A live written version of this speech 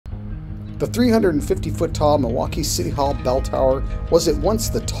The 350-foot tall Milwaukee City Hall bell tower was at once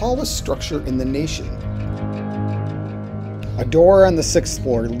the tallest structure in the nation. A door on the 6th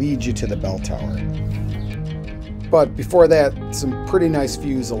floor leads you to the bell tower. But before that, some pretty nice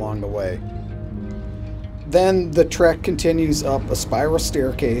views along the way. Then the trek continues up a spiral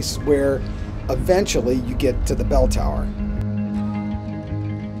staircase where eventually you get to the bell tower.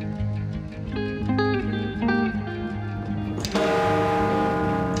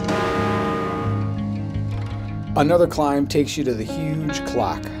 Another climb takes you to the huge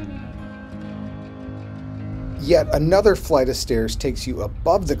clock. Yet another flight of stairs takes you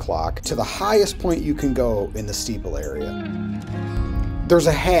above the clock to the highest point you can go in the steeple area. There's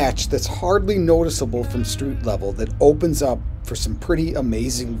a hatch that's hardly noticeable from street level that opens up for some pretty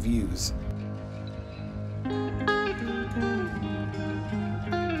amazing views.